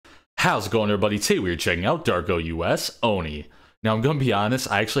How's it going, everybody? Today we are checking out Darko US, AOTY. Now, I'm going to be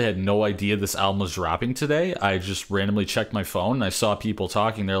honest, I actually had no idea this album was dropping today. I just randomly checked my phone and I saw people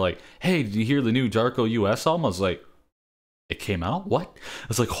talking. They're like, hey, did you hear the new Darko US album? I was like, it came out? What? I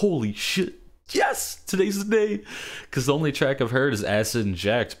was like, holy shit. Yes, today's the day. Because the only track I've heard is Acid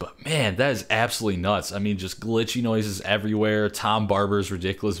Inject. But man, that is absolutely nuts. I mean, just glitchy noises everywhere. Tom Barber's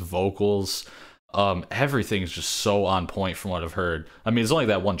ridiculous vocals. Everything's just so on point from what I've heard. I mean, it's only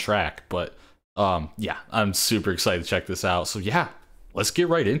that one track, but yeah, I'm super excited to check this out. So yeah, let's get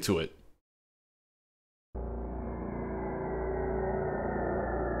right into it.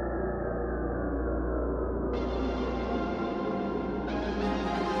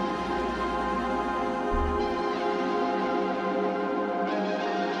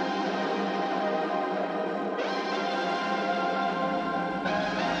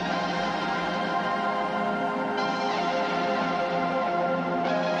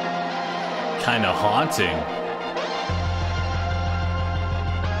 Kind of haunting.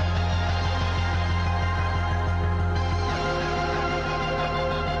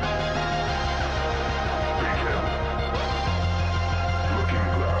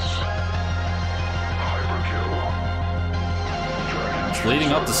 It's leading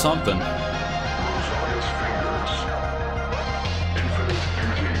up to something.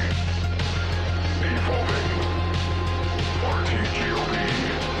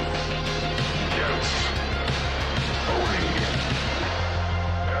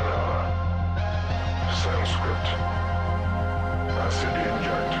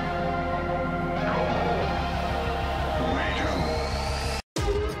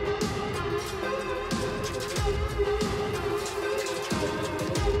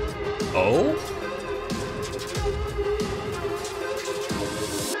 Oh?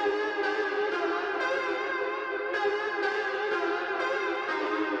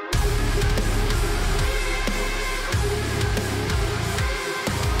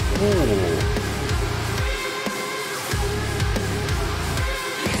 Oh.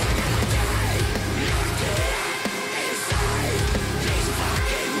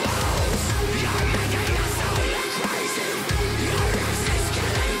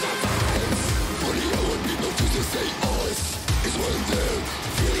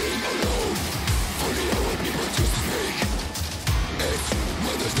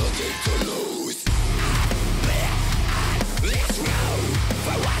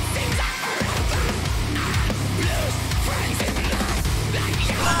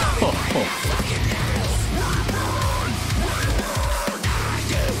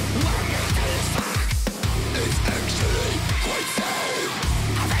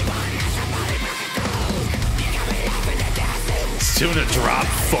 It's doing a drop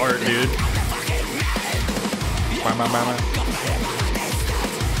fart, dude.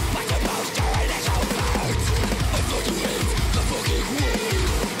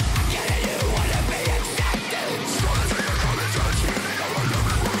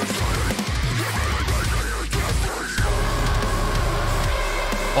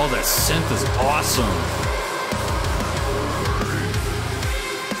 Oh, that synth is awesome.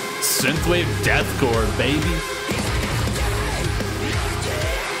 Synthwave deathcore, baby.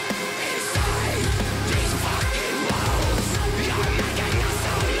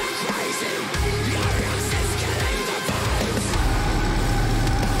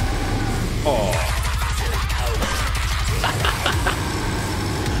 Oh.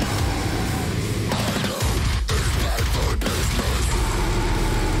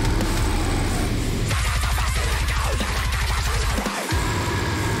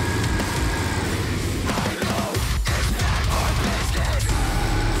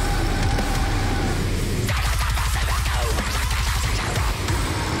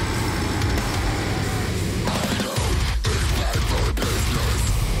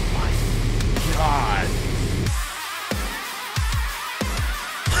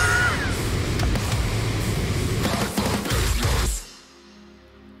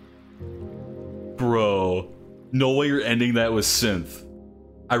 Bro, no way you're ending that with synth.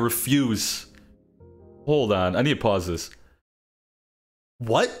 I refuse. Hold on, I need to pause this.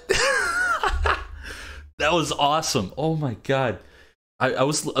 What? That was awesome. Oh my god. I'm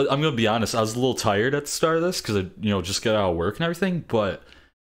gonna be honest, I was a little tired at the start of this because I, just got out of work and everything, but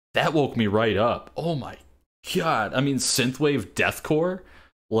that woke me right up. Oh my god. I mean, synthwave deathcore,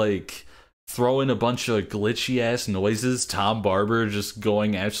 like throw in a bunch of glitchy ass noises, Tom Barber just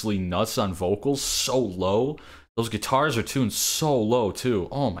going absolutely nuts on vocals, so low. Those guitars are tuned so low too.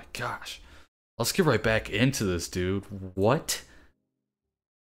 Oh my gosh. Let's get right back into this, dude. What?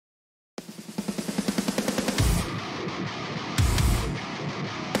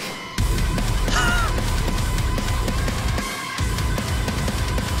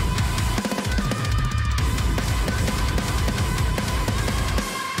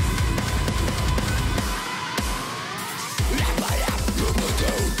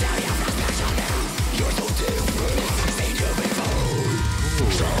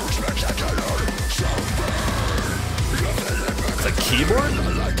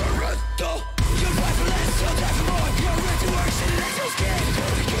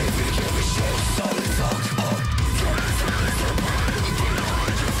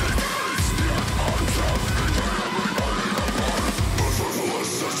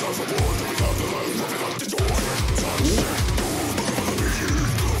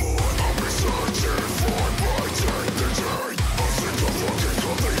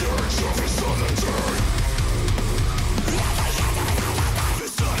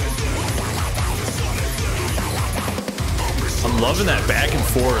 loving that back and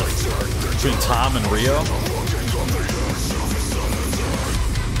forth between Tom and Rio.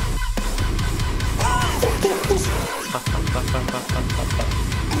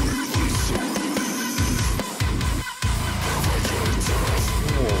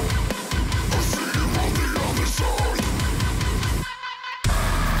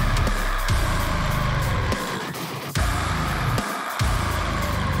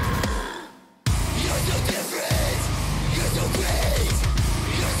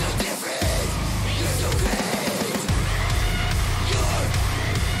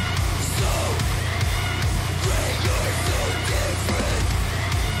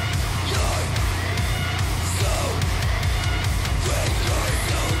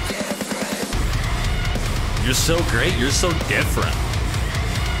 You're so great, you're so different.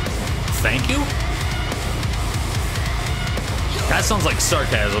 Thank you? That sounds like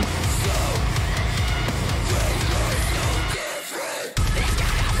sarcasm.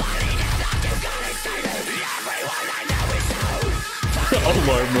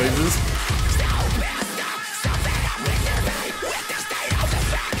 Alarm noises.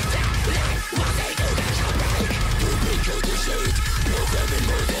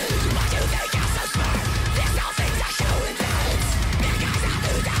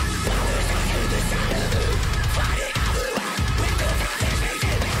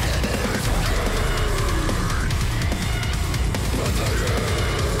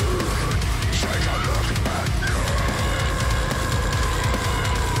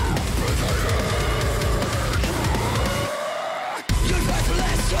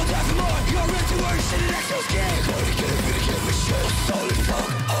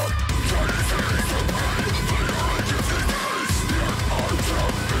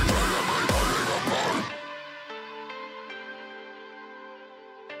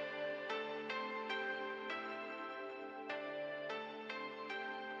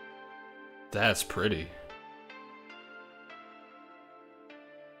 That's pretty.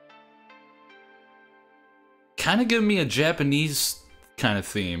 Kind of give me a Japanese kind of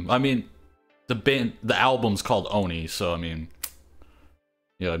theme. I mean, the album's called Oni, so I mean,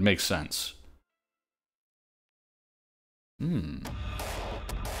 yeah, it makes sense. Alright,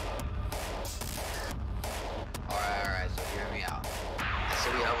 so hear me out.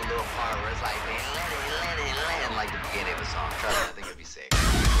 So we have a little part where it's like, man, like the beginning of the song. Trust me, I think it'd be sick.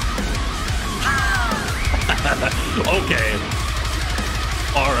 Okay.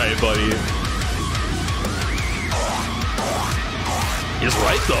 Alright, buddy. He's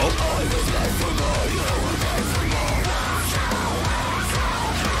right, though.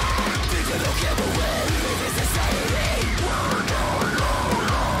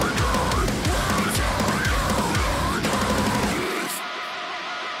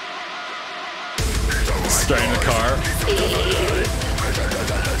 Starting the car.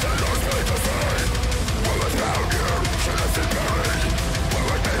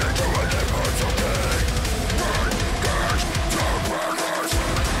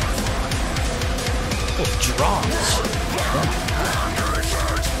 Oh, drums.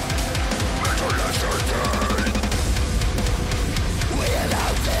 We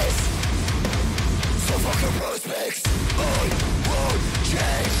allow this. So fucking prospects. I won't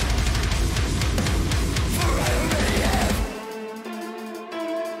change. Forever mayhem.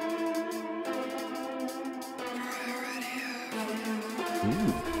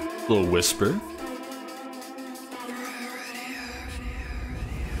 Ooh, little whisper.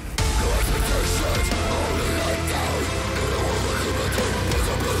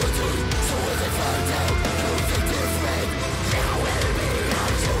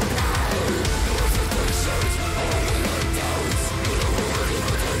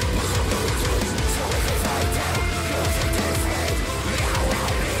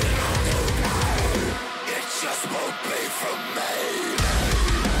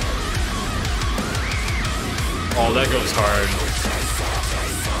 Oh, that goes hard.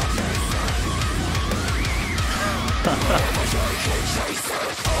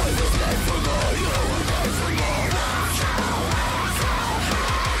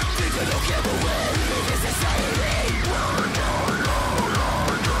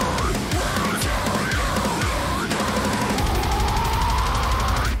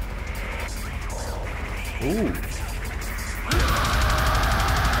 Ooh.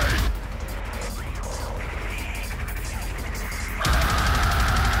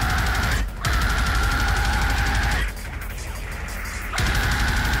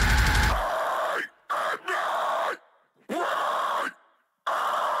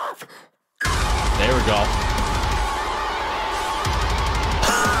 There we go.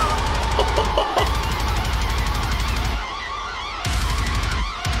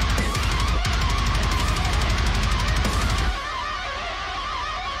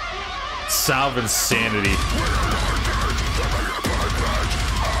 sound of insanity.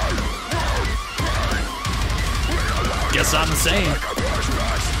 Guess I'm the same.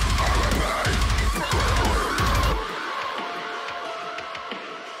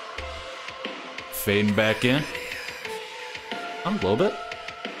 Fading back in. A little bit.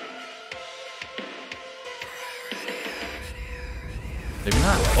 Maybe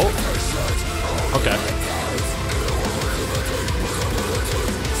not. Oh. Okay.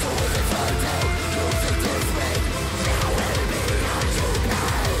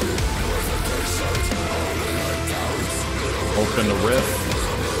 Open the riff.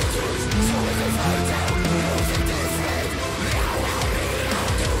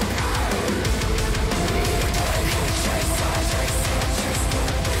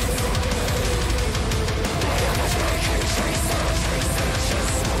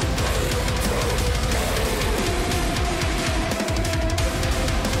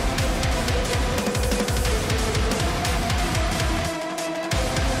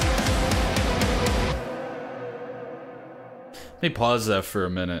 Let me pause that for a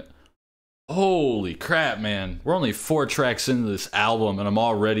minute. Holy crap, man. We're only 4 tracks into this album, and I'm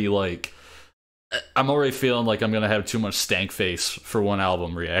already feeling like I'm gonna have too much stank face for one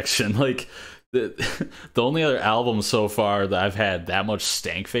album reaction. Like, the only other album so far that I've had that much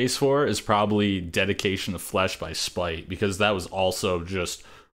stank face for is probably Dedication to Flesh by Spite, because that was also just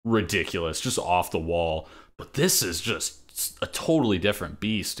ridiculous, just off the wall. But this is just a totally different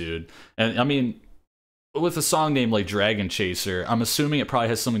beast, dude. And I mean, with a song named like Dragon Chaser, I'm assuming it probably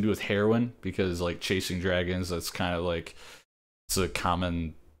has something to do with heroin, because like chasing dragons, that's kind of like, it's a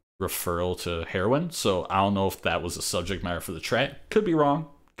common referral to heroin. So I don't know if that was the subject matter for the track. Could be wrong.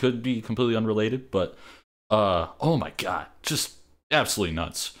 Could be completely unrelated. But oh my god, just absolutely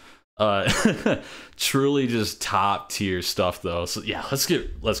nuts. Truly just top tier stuff though. So yeah, let's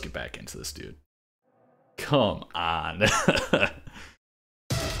get back into this, dude. Come on.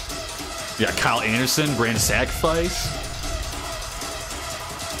 Yeah, Kyle Anderson, Brand of Sacrifice.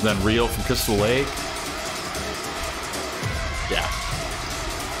 Then Rio from Crystal Lake. Yeah.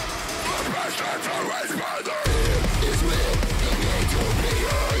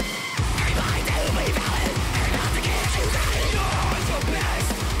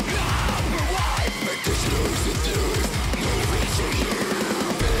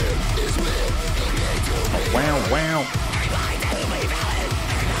 Wow, wow.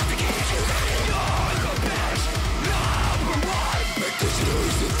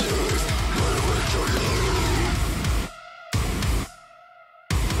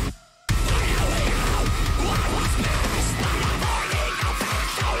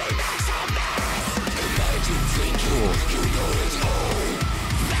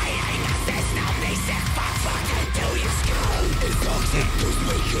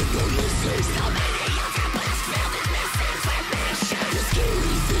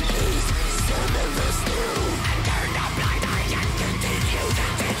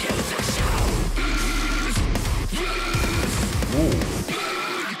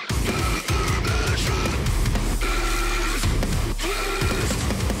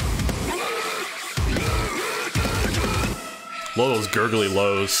 Love those gurgly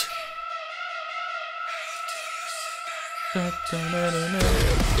lows.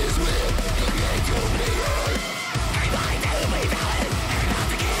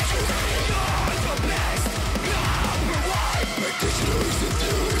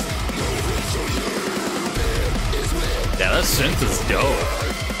 Yeah, that synth is dope.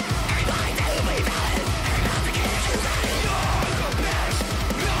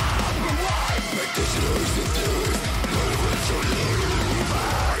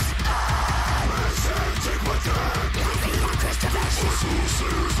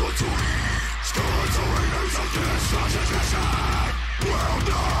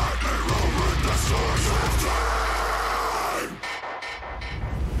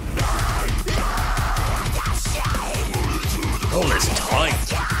 Oh, it's tight.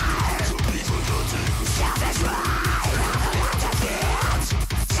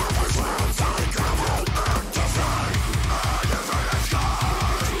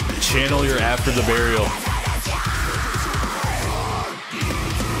 Channel your After the Burial.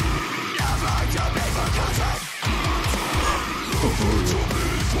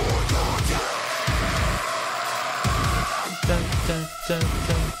 Dun, dun, dun,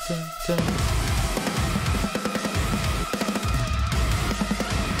 dun, dun, dun.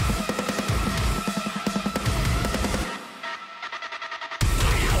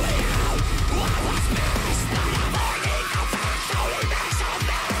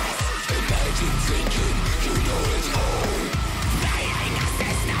 Thinking, you know it's home. They ain't got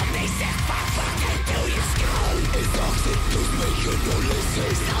this, now they set fire.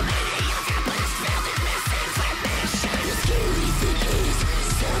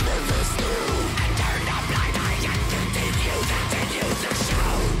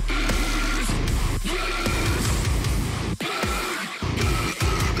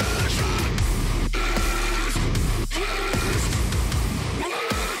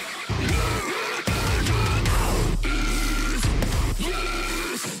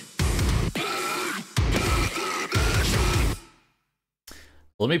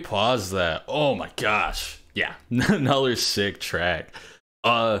 Let me pause that. Oh my gosh. Yeah, another sick track.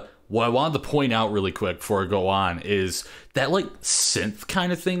 What I wanted to point out really quick before I go on is that like synth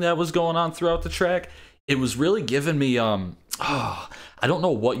kind of thing that was going on throughout the track. It was really giving me I don't know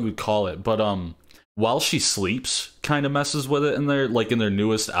what you would call it, but While She Sleeps kind of messes with it in their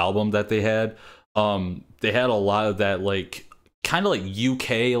newest album that they had. They had a lot of that like kind of like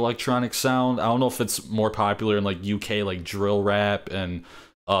UK electronic sound. I don't know if it's more popular in like UK like drill rap and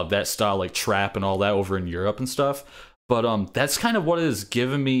that style like trap and all that over in Europe and stuff. But that's kind of what it is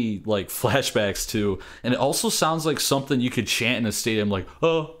giving me like flashbacks to, and it also sounds like something you could chant in a stadium, like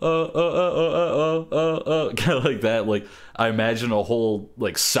kind of like that. Like I imagine a whole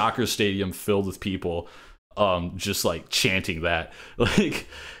like soccer stadium filled with people, just like chanting that. Like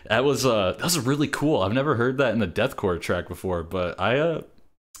that was really cool. I've never heard that in a deathcore track before, but I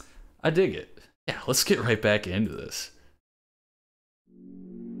dig it. Yeah, let's get right back into this.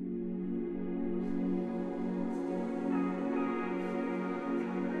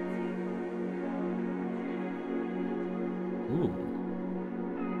 Ooh.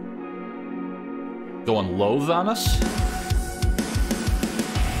 Going loathe on us?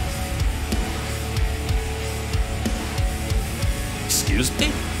 Excuse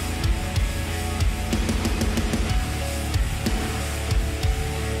me?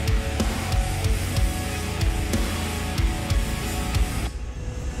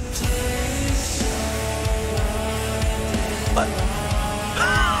 What?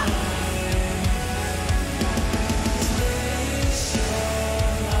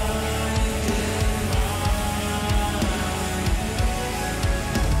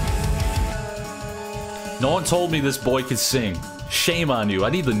 No one told me this boy could sing. Shame on you.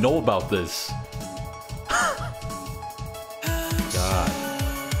 I need to know about this. God.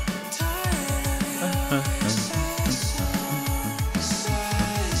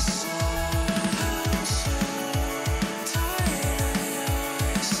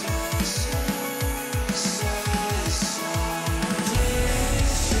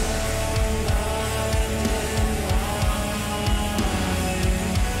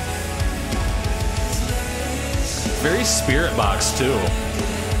 Very Spirit Box too.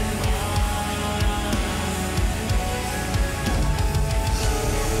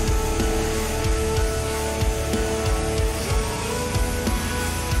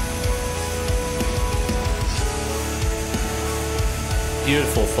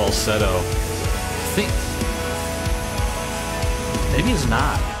 Beautiful falsetto. I think maybe it's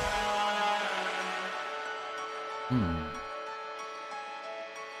not.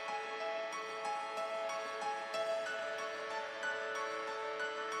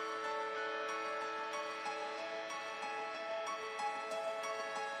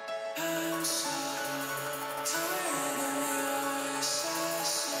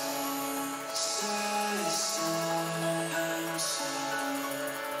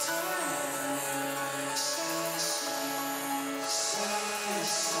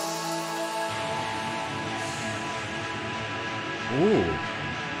 Ooh.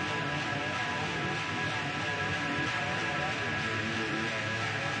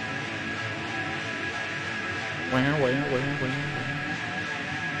 Where.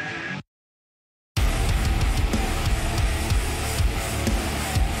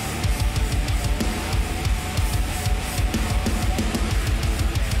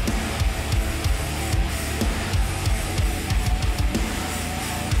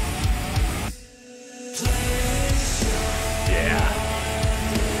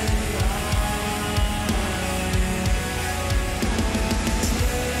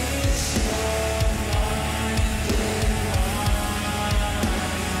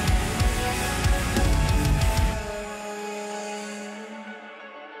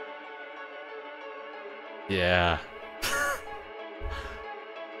 Yeah.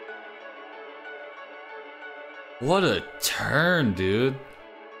 What a turn, dude.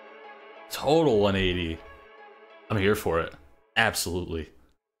 Total 180. I'm here for it. Absolutely.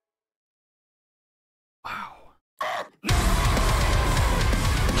 Wow.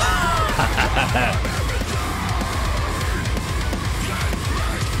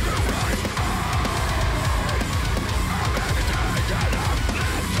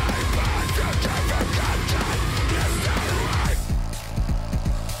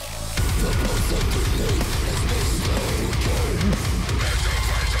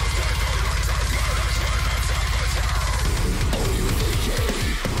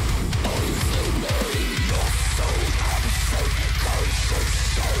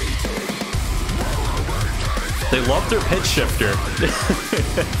 They love their pitch shifter.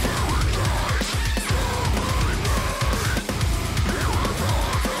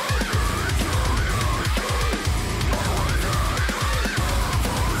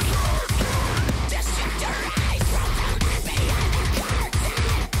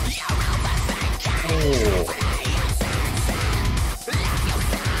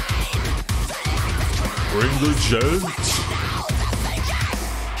 legend.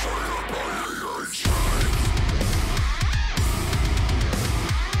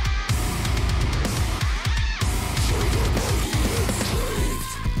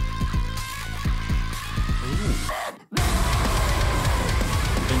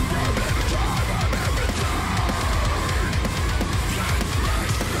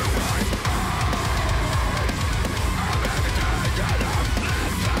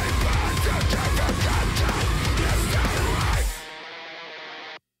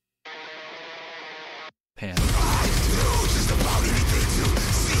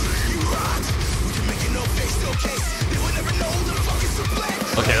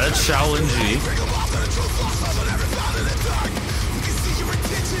 Okay, that's Shaolin G.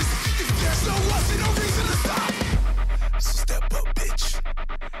 So step up, bitch.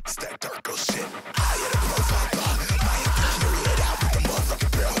 It's that Darko shit. High at a profile. My intention to let out with the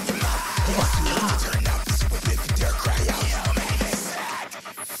motherfucking barrel in your mouth. Turn out this whip if you dare cry out. Yeah, man, it's sad.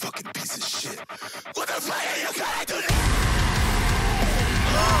 Fucking piece of shit. What the fuck are you gonna do now?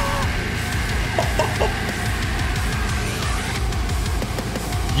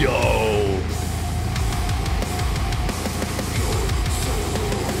 Yo.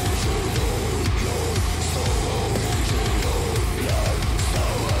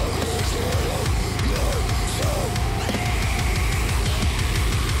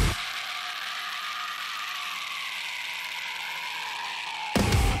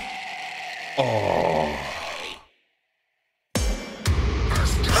 Oh.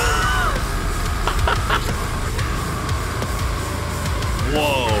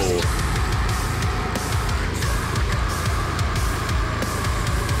 Whoa.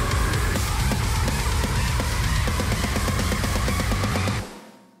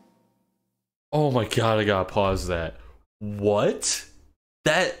 Oh my god, I gotta pause that. What?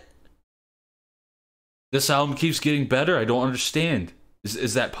 This album keeps getting better? I don't understand.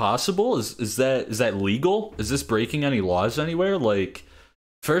 Is that possible? Is that legal? Is this breaking any laws anywhere? Like,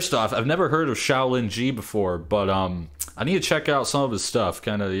 first off, I've never heard of Shaolin G before, but I need to check out some of his stuff.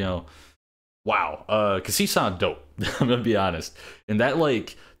 Kind of, you know, wow. Cause he sounded dope. I'm gonna be honest. And that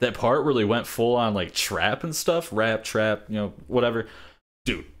that part where they went full on like trap and stuff, rap, trap, you know, whatever.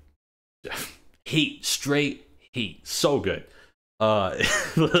 Dude, heat, straight heat, so good.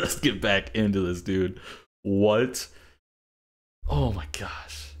 Let's get back into this, dude. What? Oh my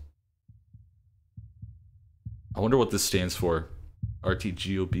gosh. I wonder what this stands for.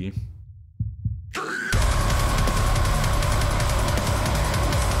 RTGOB.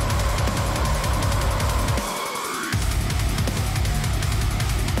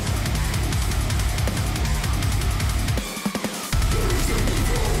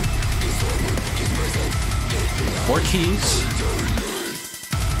 More keys.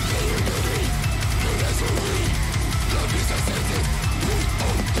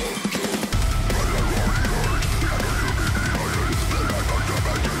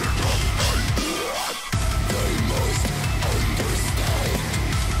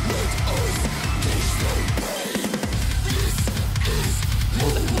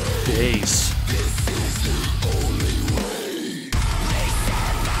 Bass.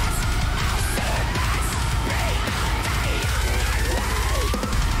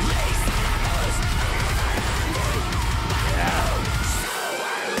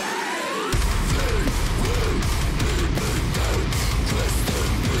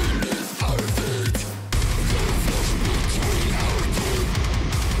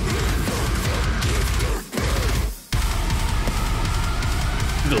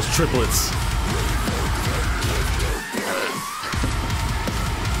 Those triplets.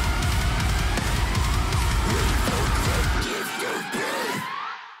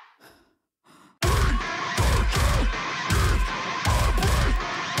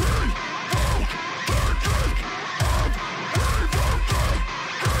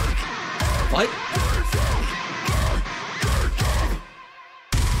 What?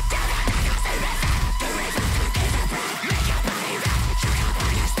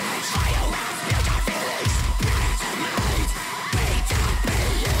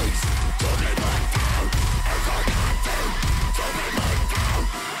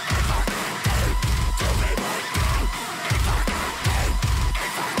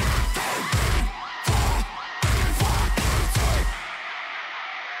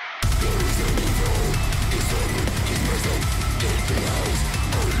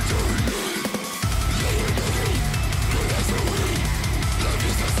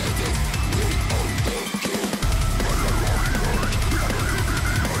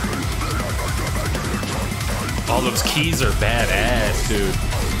 All those keys are badass, dude.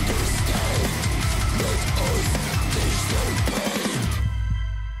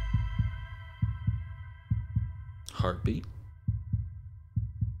 Heartbeat.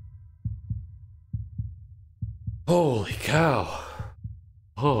 Holy cow.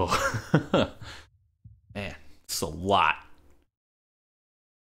 Oh. Man, it's a lot.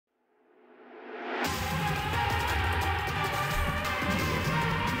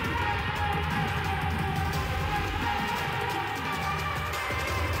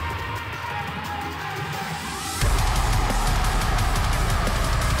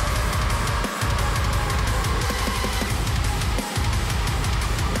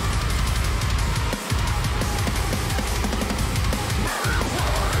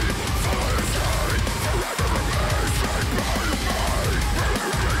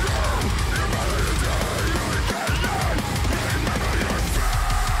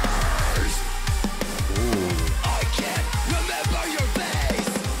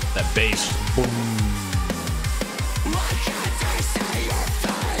 Bass. Boom.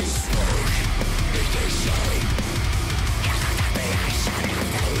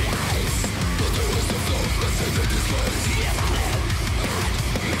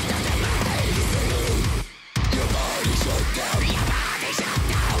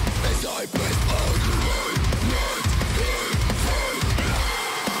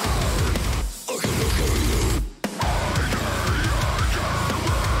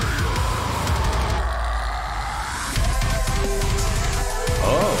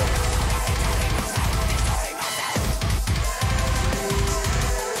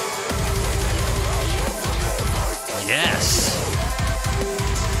 Yes.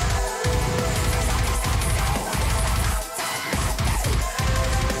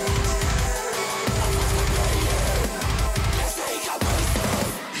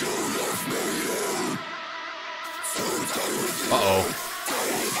 Uh-oh.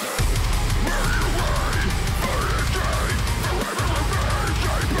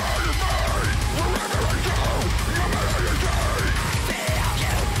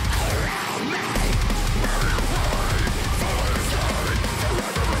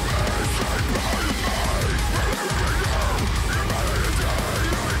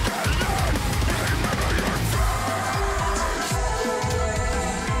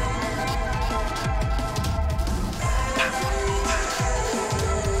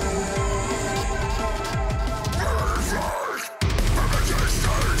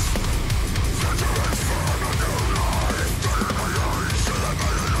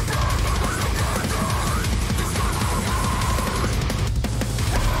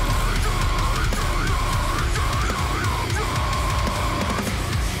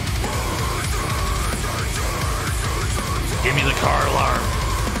 Give me the car alarm.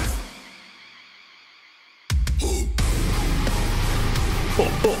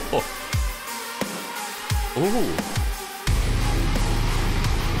 Ooh.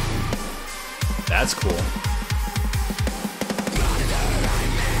 That's cool.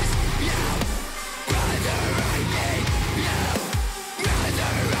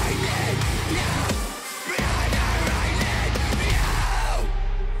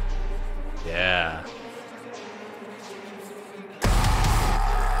 Yeah.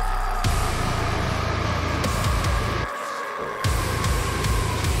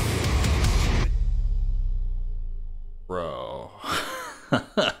 Bro.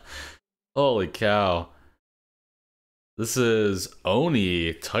 Holy cow. This is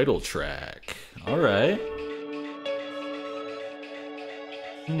AOTY title track. Alright.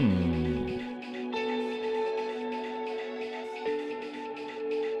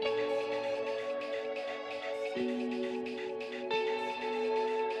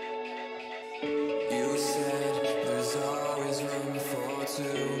 You said there's always room for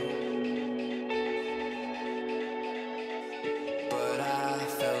two, but I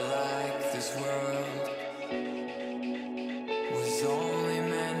felt like this world was only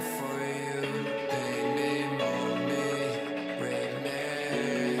meant for you. Baby, mold me, rid me,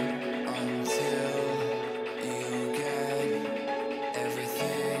 until you get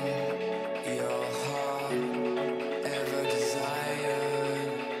everything your heart ever desired.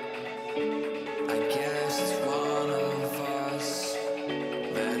 I guess it's one of us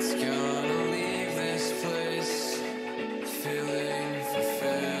that's gonna leave this place feeling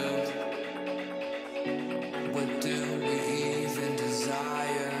fulfilled. What do we even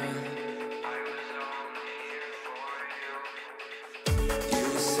desire? I was only here for you. You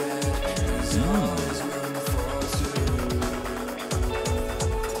said there's always room for two,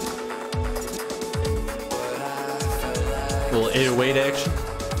 but I felt like Little 808 action.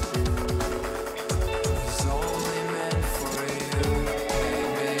 it's only meant for you.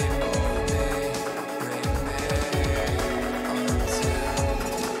 Baby, mold me, rid me, until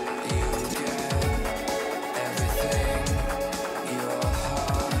you get everything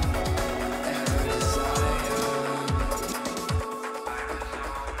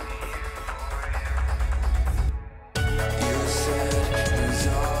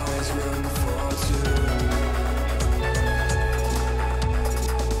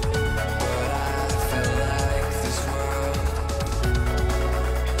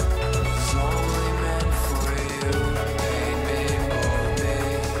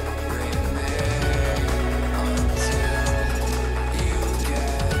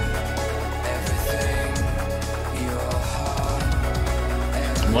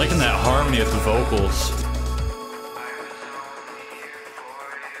liking that harmony with the vocals.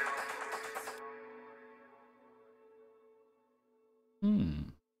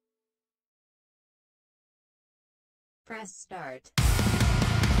 Press start.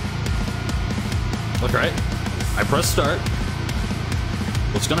 Okay. I press start.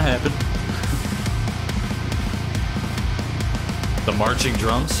 What's gonna happen? The marching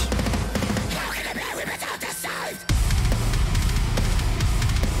drums.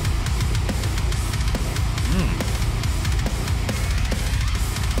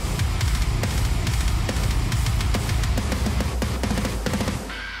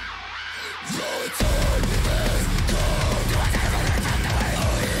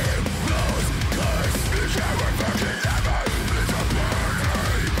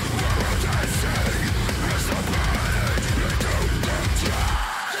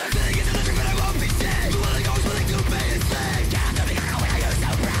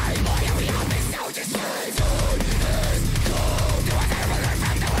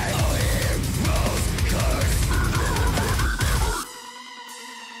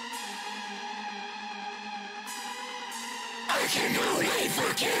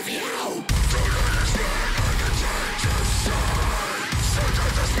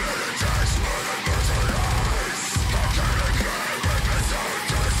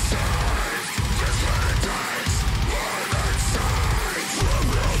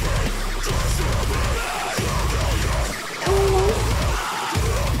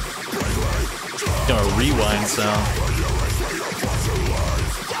 Got a rewind sound.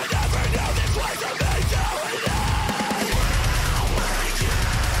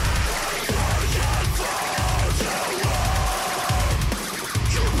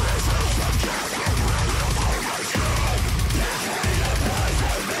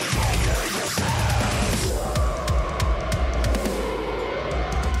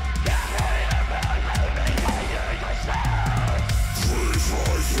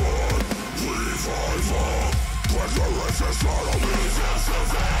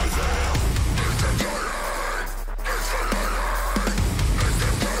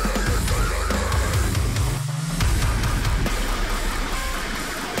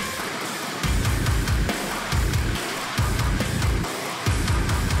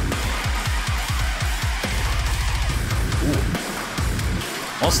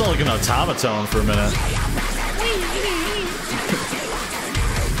 Also like an automaton for a minute.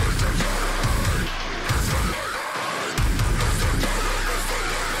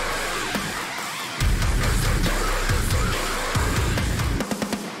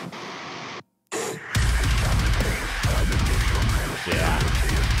 Yeah.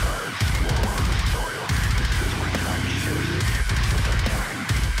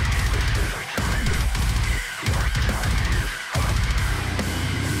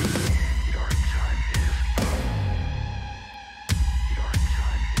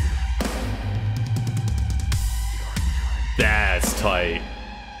 That's tight.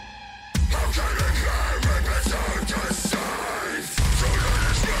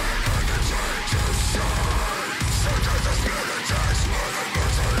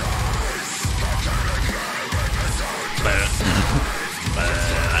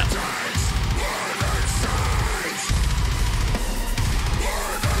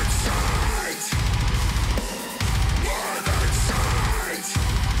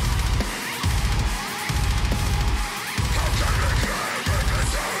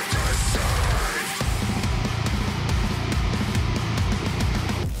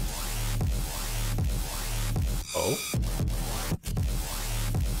 Oh.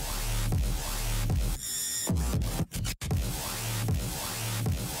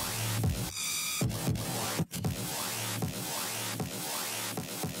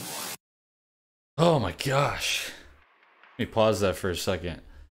 Oh my gosh. Let me pause that for a second.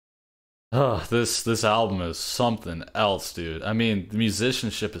 Oh, this album is something else, dude. I mean, the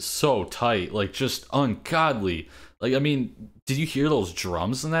musicianship is so tight, like just ungodly. Like, I mean, did you hear those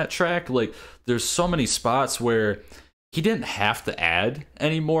drums in that track? Like, there's so many spots where he didn't have to add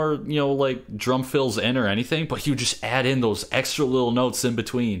any more, you know, like drum fills in or anything, but he would just add in those extra little notes in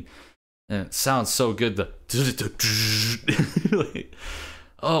between. And it sounds so good. Like,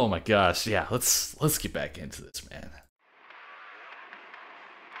 oh my gosh, yeah, let's get back into this, man.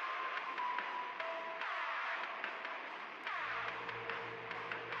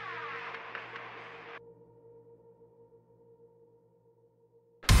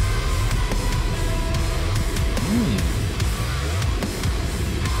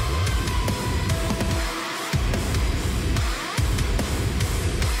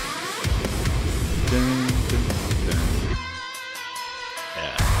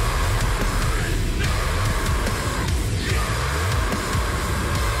 Yeah.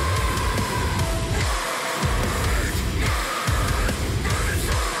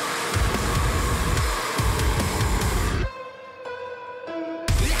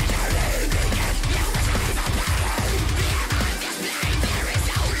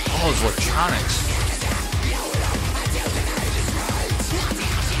 those electronics.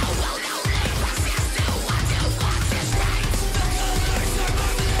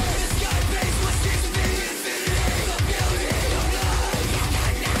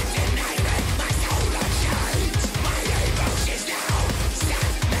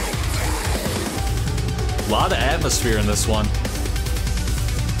 A lot of atmosphere in this one.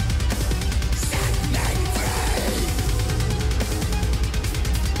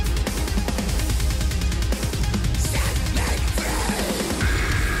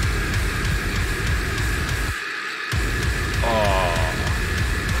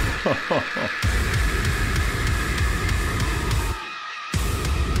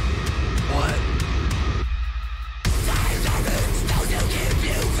 What?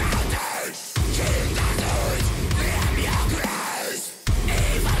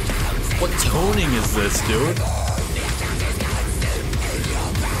 What toning is this, dude?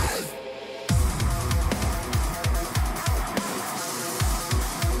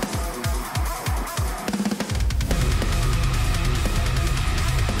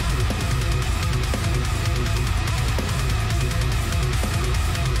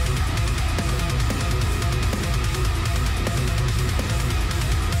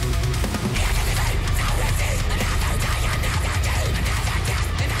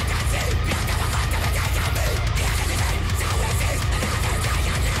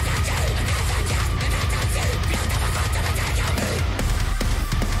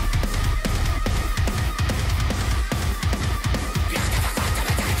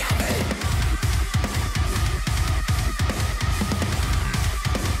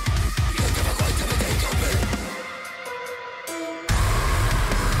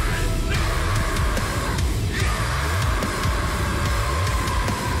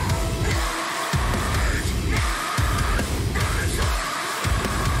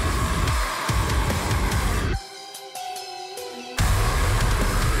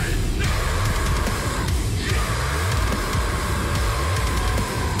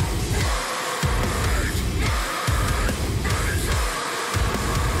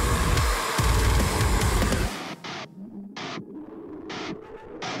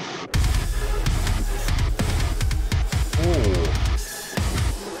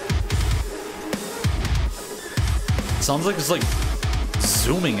 Sounds like it's like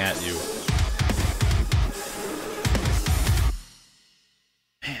zooming at you.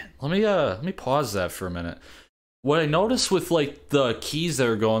 Man, let me pause that for a minute. What I noticed with like the keys that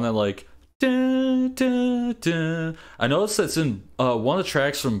are going that like dun, dun, dun, I noticed that's in one of the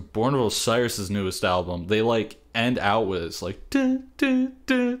tracks from Born of Osiris's newest album. They like end out with it's like dun, dun,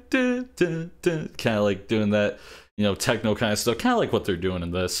 dun, dun, dun, dun, kind of like doing that, you know, techno kind of stuff, kind of like what they're doing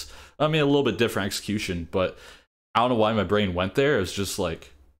in this. I mean, a little bit different execution, but I don't know why my brain went there. It was just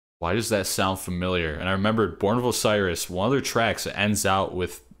like, why does that sound familiar? And I remembered Born of Osiris, one of their tracks ends out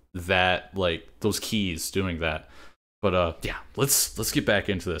with that, like those keys doing that. But yeah, let's get back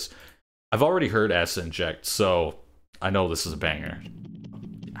into this. I've already heard Acid Inject, so I know this is a banger.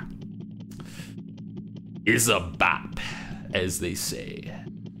 Yeah. Is a bop, as they say.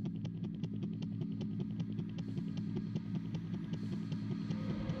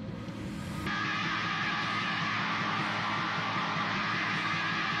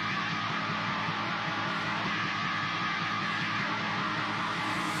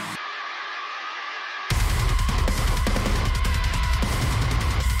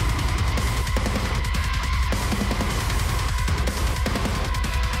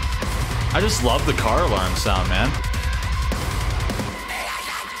 I just love the car alarm sound, man.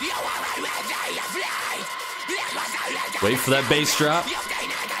 Wait for that bass drop.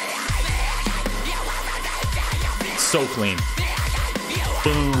 So clean.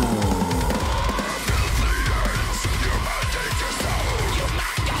 Boom.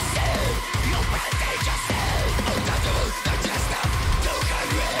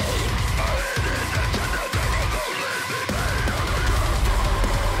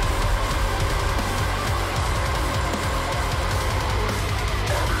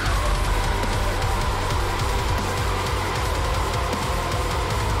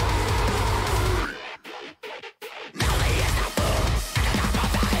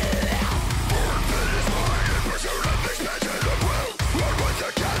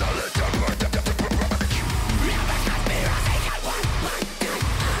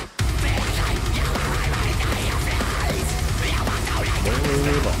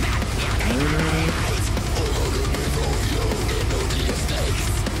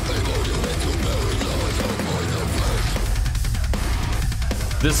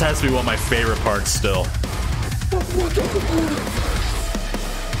 This has to be one of my favorite parts still.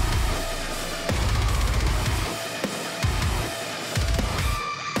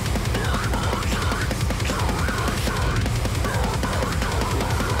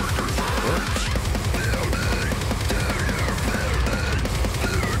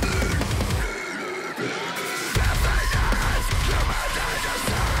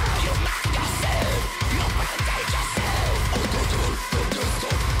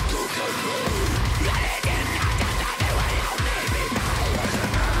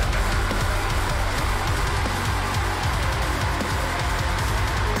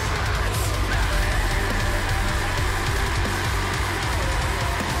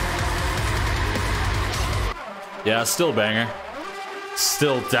 Yeah, still a banger.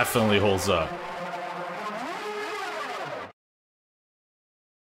 Still definitely holds up.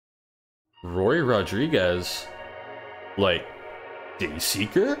 Rory Rodriguez. Like,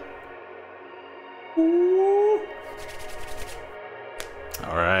 Dayseeker? Ooh.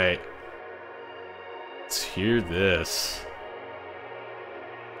 All right. Let's hear this.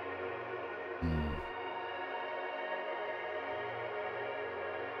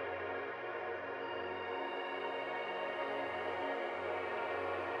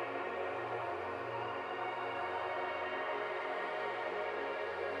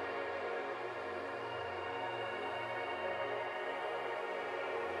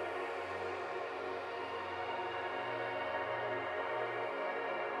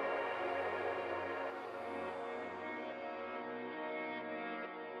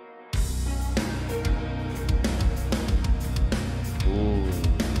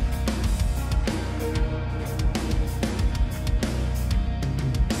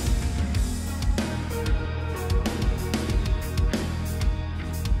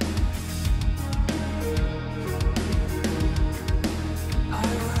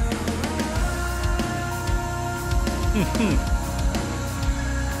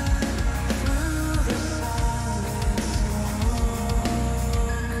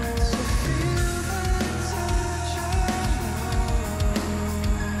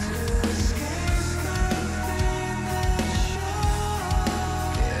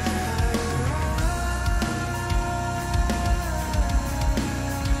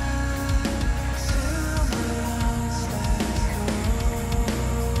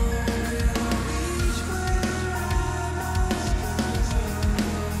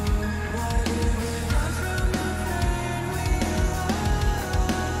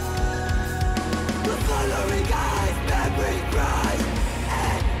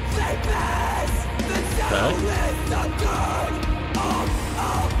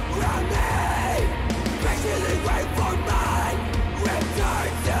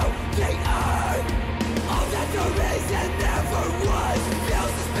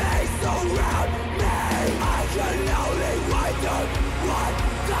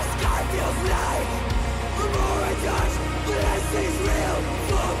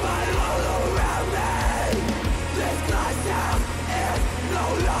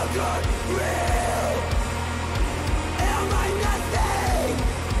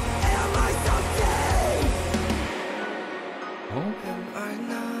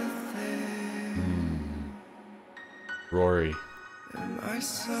 Rory. Am I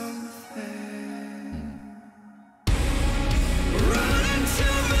something?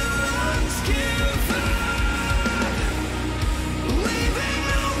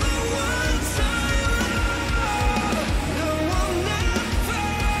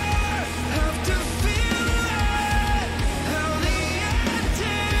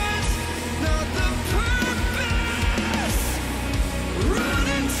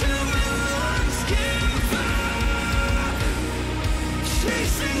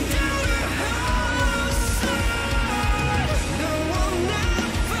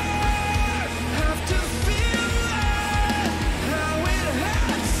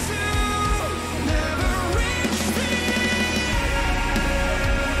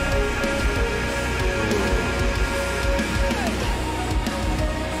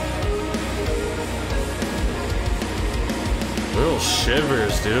 Little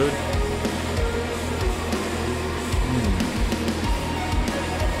shivers, dude.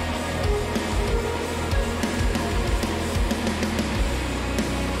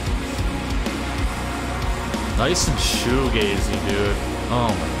 Nice and shoegazy, dude. Oh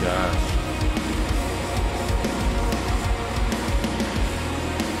my gosh.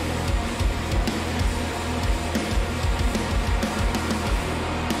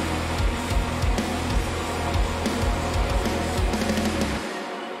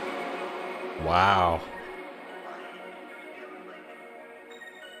 Wow.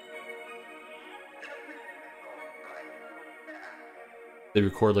 They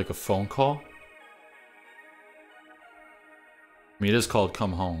record like a phone call? I mean, it is called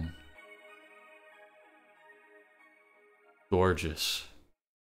Come Home. Gorgeous.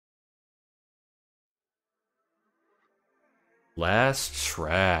 Last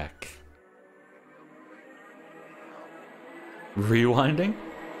track. Rewinding?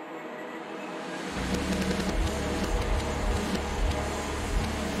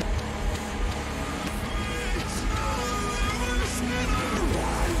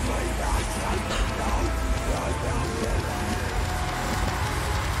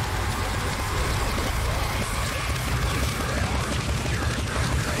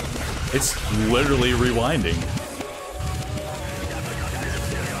 It's literally rewinding.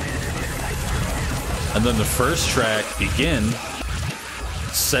 And then the first track, Begin,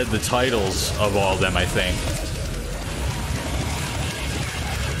 said the titles of all of them, I think.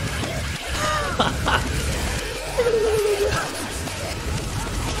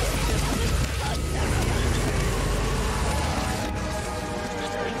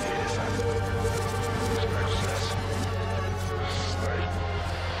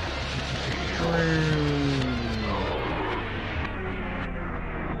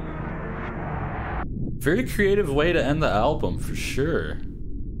 Very creative way to end the album, for sure.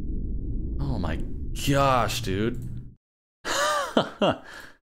 Oh my gosh, dude.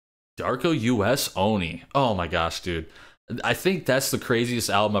 Darko US AOTY. Oh my gosh, dude. I think that's the craziest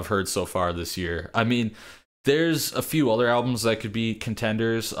album I've heard so far this year. I mean, there's a few other albums that could be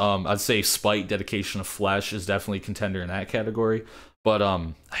contenders. I'd say Spite, Dedication of Flesh is definitely a contender in that category. But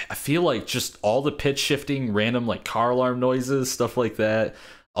I feel like just all the pitch shifting, random like car alarm noises, stuff like that,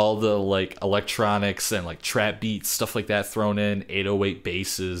 all the like electronics and like trap beats, stuff like that thrown in, 808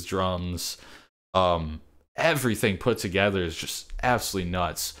 basses, drums, everything put together is just absolutely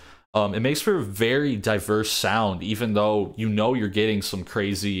nuts. It makes for a very diverse sound, even though you know you're getting some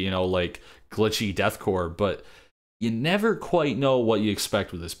crazy, you know, like glitchy deathcore, but you never quite know what you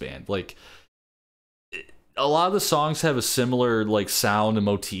expect with this band. Like, a lot of the songs have a similar like sound and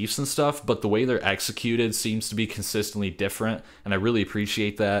motifs and stuff, but the way they're executed seems to be consistently different, and I really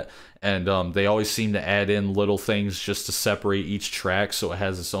appreciate that. And they always seem to add in little things just to separate each track so it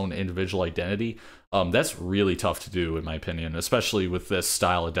has its own individual identity. That's really tough to do, in my opinion, especially with this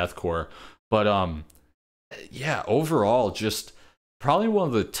style of deathcore. But yeah, overall, just probably one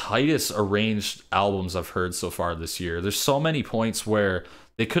of the tightest arranged albums I've heard so far this year. There's so many points where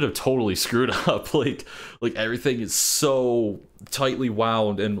they could have totally screwed up. Like everything is so tightly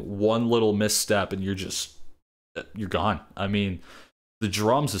wound, and one little misstep and you're gone. I mean, the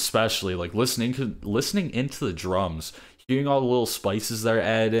drums especially, like listening into the drums, hearing all the little spices that are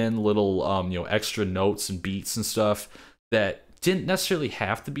added in, little you know, extra notes and beats and stuff that didn't necessarily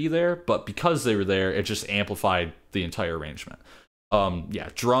have to be there, but because they were there, it just amplified the entire arrangement. Yeah,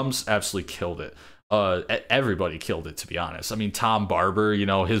 drums absolutely killed it. Everybody killed it, to be honest. I mean, Tom Barber, you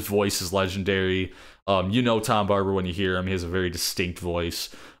know, his voice is legendary. You know Tom Barber when you hear him. He has a very distinct voice.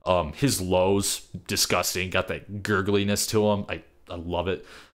 His lows, disgusting. Got that gurgliness to him. I love it.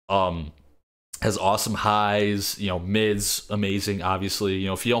 Has awesome highs. You know, mids, amazing, obviously. You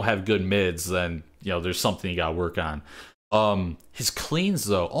know, if you don't have good mids, then, you know, there's something you gotta work on. His cleans,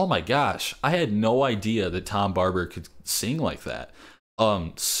 though, oh my gosh. I had no idea that Tom Barber could sing like that.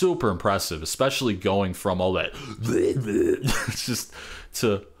 Super impressive, especially going from all that just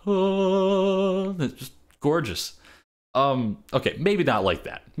to it's just gorgeous. Okay, maybe not like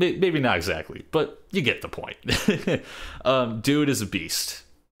that, maybe not exactly, but you get the point. Dude is a beast.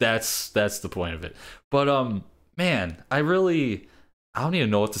 That's the point of it. But man, I don't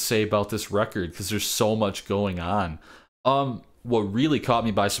even know what to say about this record because there's so much going on. What really caught me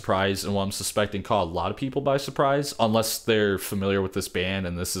by surprise, and what I'm suspecting caught a lot of people by surprise, unless they're familiar with this band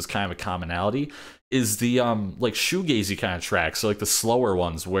and this is kind of a commonality, is the like shoegazy kind of tracks, so like the slower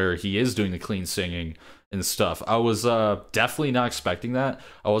ones where he is doing the clean singing and stuff. I was definitely not expecting that.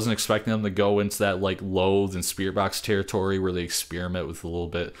 I wasn't expecting them to go into that like Loathe and Spirit Box territory where they experiment with a little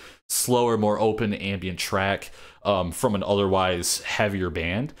bit slower, more open ambient track from an otherwise heavier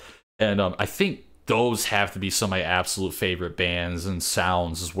band. And I think those have to be some of my absolute favorite bands and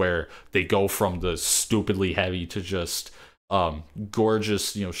sounds, is where they go from the stupidly heavy to just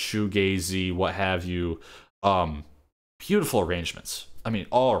gorgeous, you know, shoegazy, what have you. Beautiful arrangements. I mean,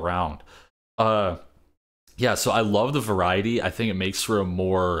 all around. Yeah, so I love the variety. I think it makes for a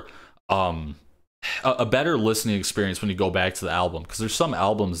more a better listening experience when you go back to the album, because there's some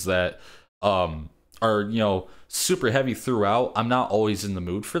albums that are, you know, super heavy throughout. I'm not always in the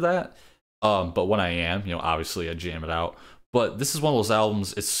mood for that. But when I am, you know, obviously I jam it out. But this is one of those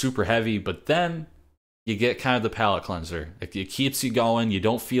albums, it's super heavy, but then you get kind of the palate cleanser. It keeps you going. You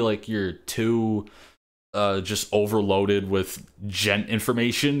don't feel like you're too just overloaded with gent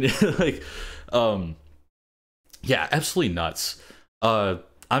information. Like, yeah, absolutely nuts.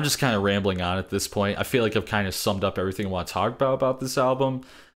 I'm just kind of rambling on at this point. I feel like I've kind of summed up everything I want to talk about this album.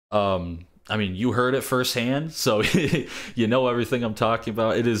 I mean, you heard it firsthand, so you know everything I'm talking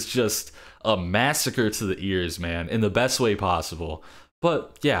about. It is just a massacre to the ears, man, in the best way possible.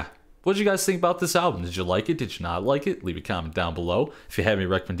 But yeah, what did you guys think about this album? Did you like it? Did you not like it? Leave a comment down below. If you have any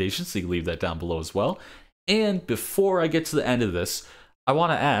recommendations, you can leave that down below as well. And before I get to the end of this, I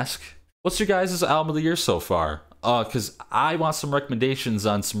want to ask, what's your guys' album of the year so far? Because I want some recommendations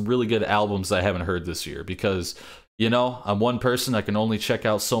on some really good albums that I haven't heard this year, because, you know, I'm one person. I can only check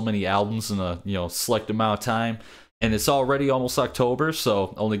out so many albums in a, you know, select amount of time. And it's already almost October,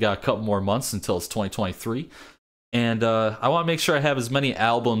 so only got a couple more months until it's 2023. And I want to make sure I have as many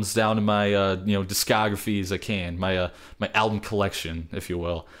albums down in my, you know, discography as I can. My album collection, if you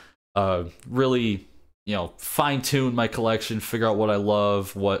will. Really, you know, fine-tune my collection, figure out what I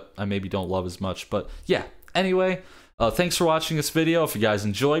love, what I maybe don't love as much. But yeah, anyway, thanks for watching this video. If you guys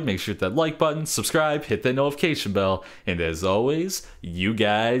enjoyed, make sure to hit that like button, subscribe, hit that notification bell, and as always, you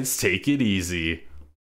guys take it easy.